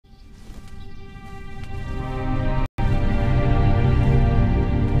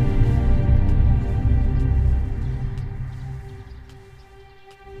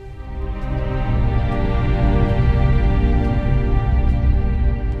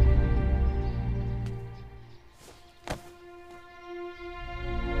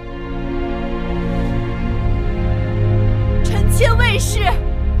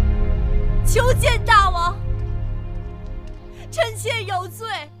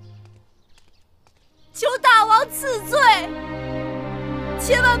大王赐罪，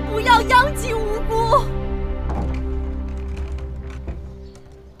千万不要殃及无辜。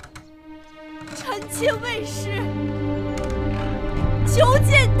臣妾魏氏求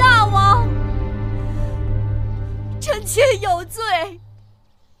见大王，臣妾有罪，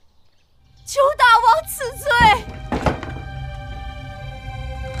求大王赐罪。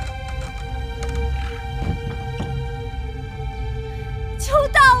求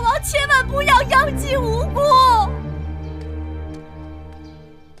大王千万不要殃及无辜。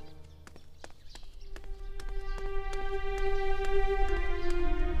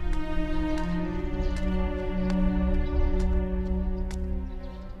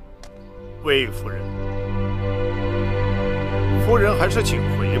魏夫人，夫人还是请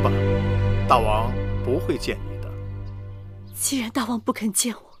回吧，大王不会见你的。既然大王不肯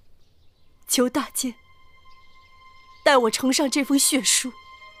见我，求大监代我呈上这封血书。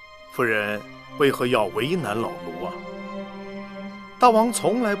夫人为何要为难老奴啊？大王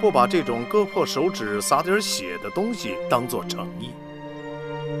从来不把这种割破手指洒点血的东西当作诚意。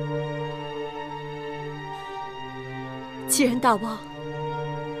既然大王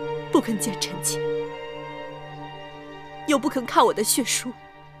不肯见臣妾，又不肯看我的血书，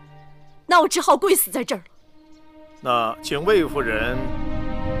那我只好跪死在这儿了。那请魏夫人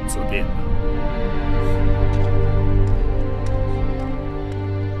自便吧。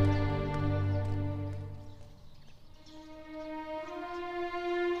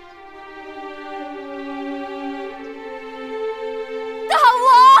大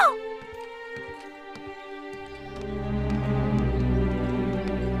王！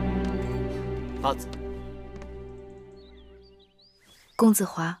八子，公子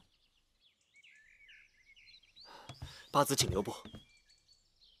华，八子请留步。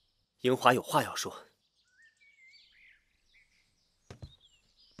樱花有话要说。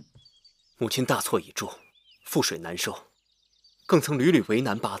母亲大错已铸，覆水难收，更曾屡屡为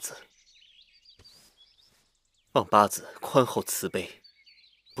难八子。望八子宽厚慈悲，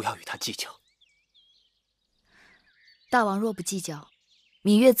不要与他计较。大王若不计较，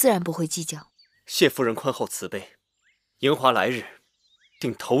芈月自然不会计较。谢夫人宽厚慈悲，樱花来日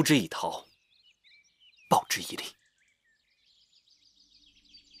定投之以桃，报之以李。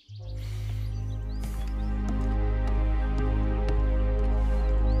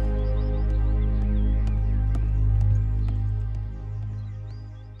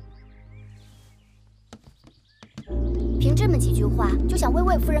凭这么几句话就想为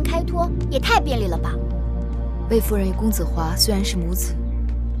魏夫人开脱，也太便利了吧？魏夫人与公子华虽然是母子，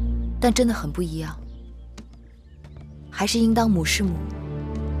但真的很不一样，还是应当母是母，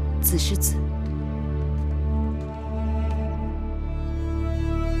子是子。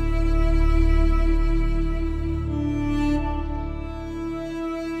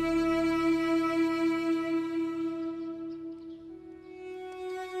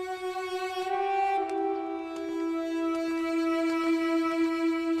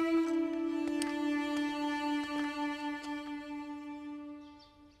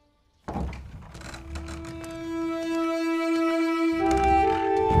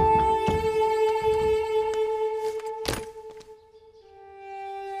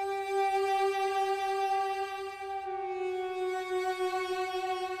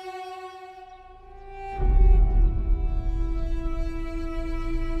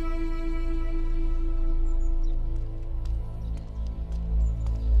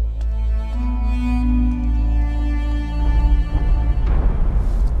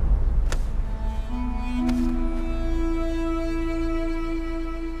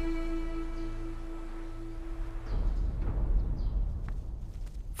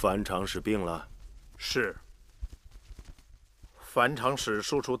樊长史病了。是。樊长史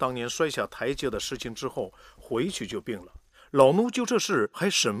说出当年摔下台阶的事情之后，回去就病了。老奴就这事还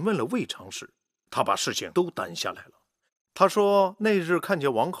审问了魏长史，他把事情都担下来了。他说那日看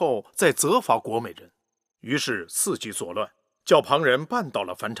见王后在责罚国美人，于是伺机作乱，叫旁人绊倒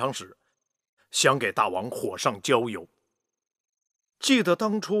了樊长史，想给大王火上浇油。记得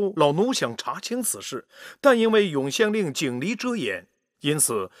当初老奴想查清此事，但因为永县令警离遮掩，因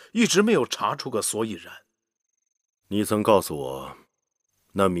此一直没有查出个所以然。你曾告诉我，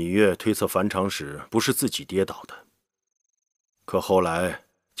那芈月推测樊长史不是自己跌倒的，可后来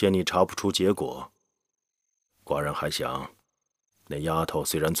见你查不出结果，寡人还想，那丫头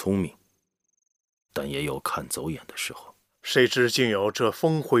虽然聪明，但也有看走眼的时候。谁知竟有这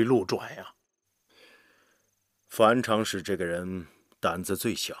峰回路转呀！樊长史这个人胆子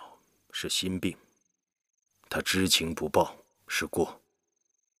最小，是心病，他知情不报是过。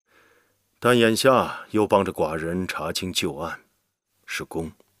但眼下又帮着寡人查清旧案，是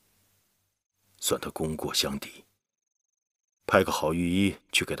功。算他功过相抵。派个好御医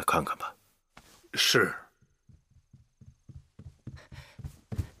去给他看看吧。是。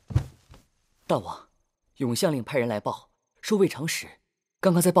大王，永相令派人来报，说魏长史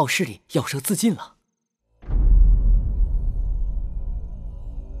刚刚在报室里咬舌自尽了。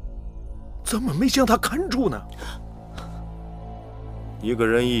怎么没将他看住呢？一个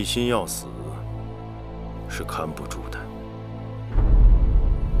人一心要死，是看不住的。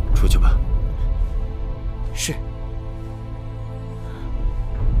出去吧。是。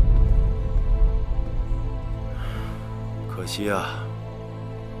可惜啊，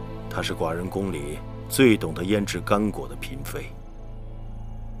她是寡人宫里最懂得腌制干果的嫔妃，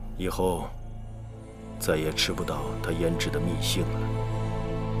以后再也吃不到她腌制的蜜杏了。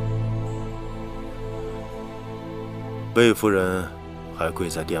魏夫人还跪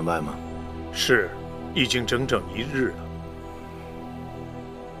在殿外吗？是，已经整整1日了。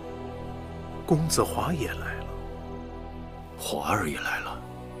公子华也来了，华儿也来了，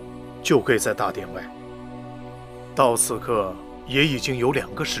就跪在大殿外。到此刻也已经有2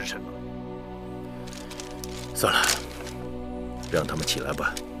个时辰了。算了，让他们起来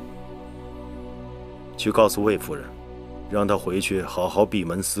吧。去告诉魏夫人，让她回去好好闭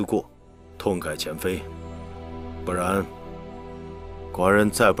门思过，痛改前非，不然寡人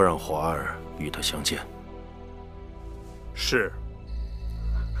再不让华儿与她相见。是。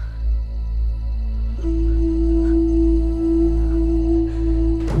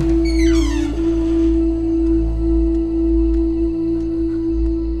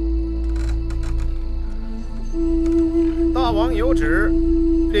大王有旨，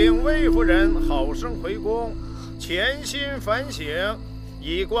令魏夫人好生回宫，潜心反省，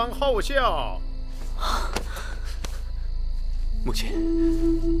以观后效。母亲，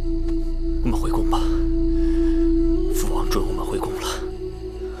我们回宫吧。父王准我们回宫了。